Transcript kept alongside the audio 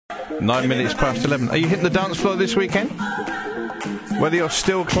9 minutes past 11. Are you hitting the dance floor this weekend? Whether you're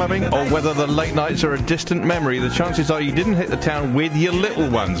still clubbing or whether the late nights are a distant memory, the chances are you didn't hit the town with your little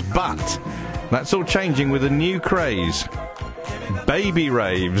ones. But that's all changing with a new craze. Baby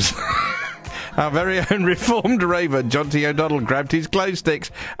raves. Our very own reformed raver, Jonty O'Donnell, grabbed his glow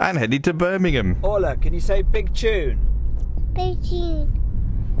sticks and headed to Birmingham. Orla, can you say big tune? Big tune.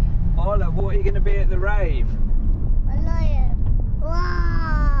 Orla, what are you going to be at the rave? A lion.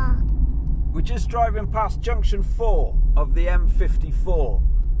 Wow. We're just driving past junction 4 of the M54.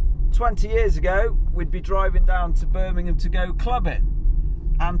 20 years ago, we'd be driving down to Birmingham to go clubbing.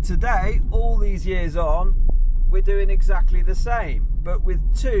 And today, all these years on, we're doing exactly the same, but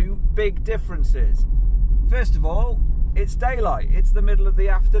with two big differences. First of all, it's daylight, it's the middle of the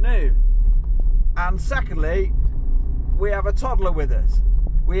afternoon. And secondly, we have a toddler with us.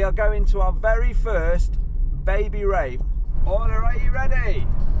 We are going to our very first baby rave. Orla, are you ready?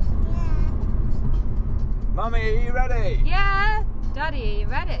 Mummy, are you ready? Yeah. Daddy, are you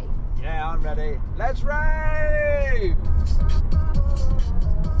ready? Yeah, I'm ready. Let's rave!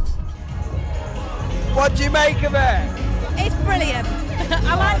 What do you make of it? It's brilliant.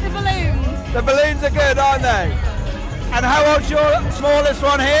 I like the balloons. The balloons are good, aren't they? And how old's your smallest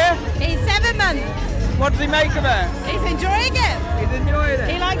one here? He's 7 months. What does he make of it? He's enjoying it. He's enjoying it.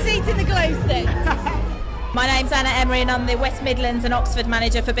 He likes eating the glow sticks. My name's Anna Emery and I'm the West Midlands and Oxford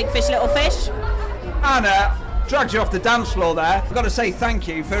manager for Big Fish Little Fish. Anna, dragged you off the dance floor there. I've got to say thank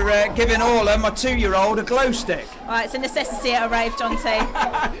you for giving Orla, my 2-year-old, a glow stick. Right, it's a necessity at a rave,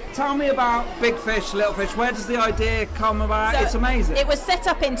 Jonty. Tell me about Big Fish, Little Fish. Where does the idea come about? So, it's amazing. It was set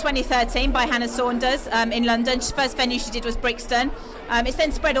up in 2013 by Hannah Saunders in London. The first venue she did was Brixton. It's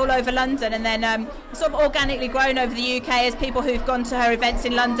then spread all over London and then sort of organically grown over the UK as people who've gone to her events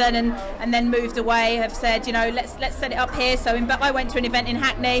in London and then moved away have said, you know, let's set it up here. So I went to an event in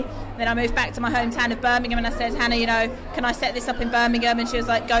Hackney, then I moved back to my hometown of Birmingham and I said, Hannah, you know, can I set this up in Birmingham? And she was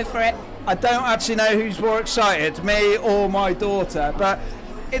like, go for it. I don't actually know who's more excited, me or my daughter, but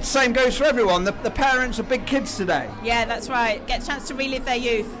it's the same goes for everyone. The parents are big kids today. Yeah, that's right. Get a chance to relive their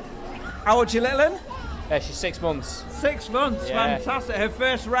youth. How old's your little one? She's 6 months. 6 months, yeah. Fantastic. Her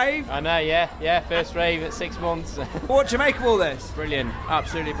first rave? I know, yeah, first rave at 6 months. What do you make of all this? Brilliant,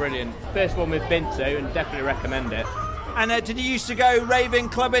 absolutely brilliant. First one we've been to and definitely recommend it. And did you used to go raving,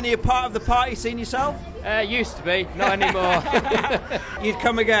 clubbing? Are you part of the party scene yourself? Used to be, not anymore. You'd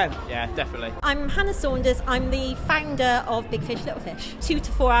come again? Yeah, definitely. I'm Hannah Saunders. I'm the founder of Big Fish Little Fish. 2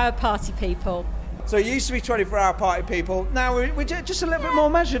 to 4 hour party people. So it used to be 24-hour party people. Now we're just a little bit more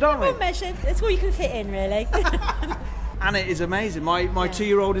measured, aren't we? More measured. It's all you can fit in, really. And it is amazing. My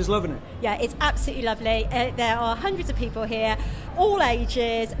 2-year-old is loving it. Yeah, it's absolutely lovely. There are hundreds of people here, all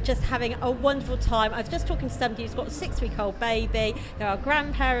ages, just having a wonderful time. I was just talking to somebody who's got a 6-week-old baby. There are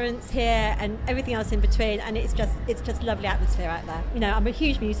grandparents here and everything else in between, and it's just lovely atmosphere out there. You know, I'm a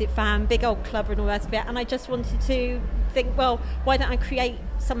huge music fan, big old clubber and all that bit, and I just wanted to think, well, why don't I create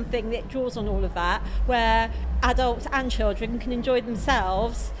something that draws on all of that, where adults and children can enjoy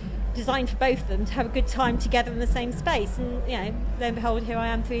themselves, designed for both of them to have a good time together in the same space. And you know, lo and behold, here I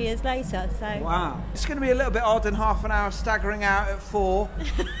am 3 years later. So wow, it's going to be a little bit odd in half an hour, staggering out at 4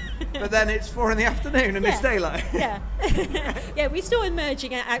 but then it's 4 in the afternoon and it's daylight. Yeah. Yeah, we're still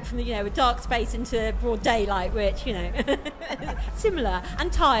emerging out from the, a dark space into broad daylight, which, similar,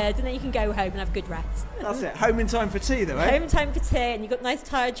 and tired, and then you can go home and have a good rest. That's it. Home in time for tea, though, eh? Home in time for tea, and you've got nice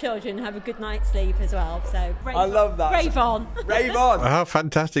tired children who have a good night's sleep as well. So I love that. Rave on. Rave on. How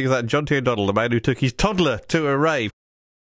fantastic is that? Jonty O'Donnell, the man who took his toddler to a rave.